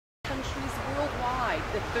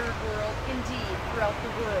third world, indeed throughout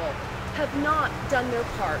the world, have not done their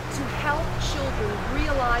part to help children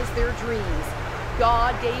realize their dreams.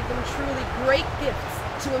 God gave them truly great gifts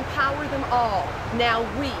to empower them all. Now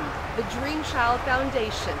we, the Dream Child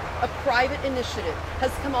Foundation, a private initiative,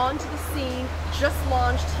 has come onto the scene, just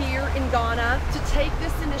launched here in Ghana, to take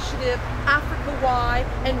this initiative Africa-wide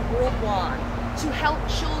and worldwide, to help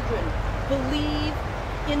children believe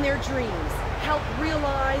in their dreams, help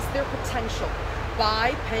realize their potential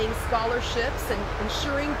by paying scholarships and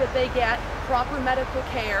ensuring that they get proper medical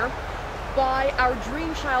care, by our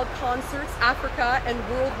Dream Child concerts, Africa and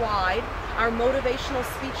worldwide, our motivational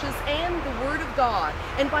speeches and the Word of God,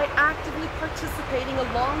 and by actively participating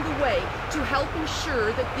along the way to help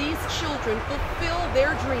ensure that these children fulfill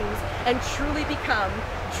their dreams and truly become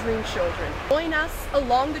dream children. Join us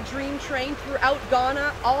along the dream train throughout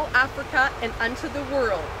Ghana, all Africa, and unto the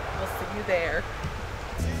world. We'll see you there.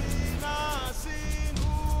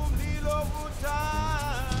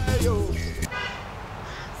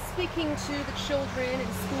 Speaking to the children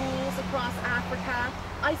in schools across Africa,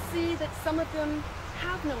 I see that some of them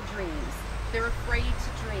have no dreams. They're afraid to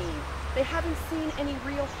dream. They haven't seen any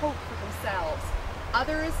real hope for themselves.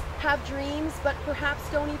 Others have dreams, but perhaps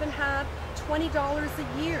don't even have $20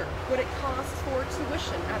 a year, what it costs for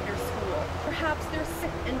tuition at their school. Perhaps they're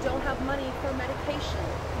sick and don't have money for medication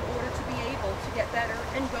in order to be able to get better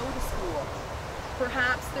and go to school.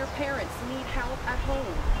 Perhaps their parents need help at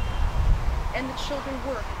home, and the children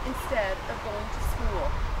work instead of going to school.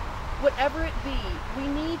 Whatever it be, we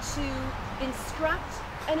need to instruct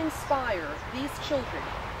and inspire these children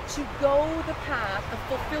to go the path of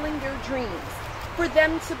fulfilling their dreams, for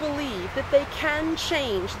them to believe that they can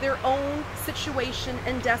change their own situation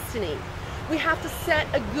and destiny. We have to set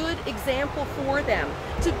a good example for them,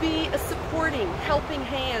 to be a supporting, helping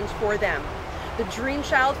hand for them. The Dream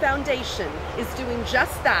Child Foundation is doing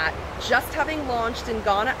just that, just having launched in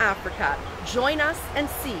Ghana, Africa. Join us and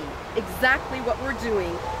see exactly what we're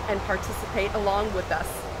doing and participate along with us.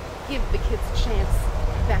 Give the kids a chance.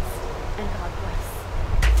 Best, and God bless.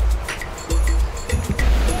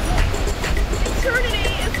 Eternity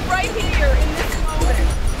is right here in this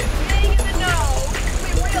moment.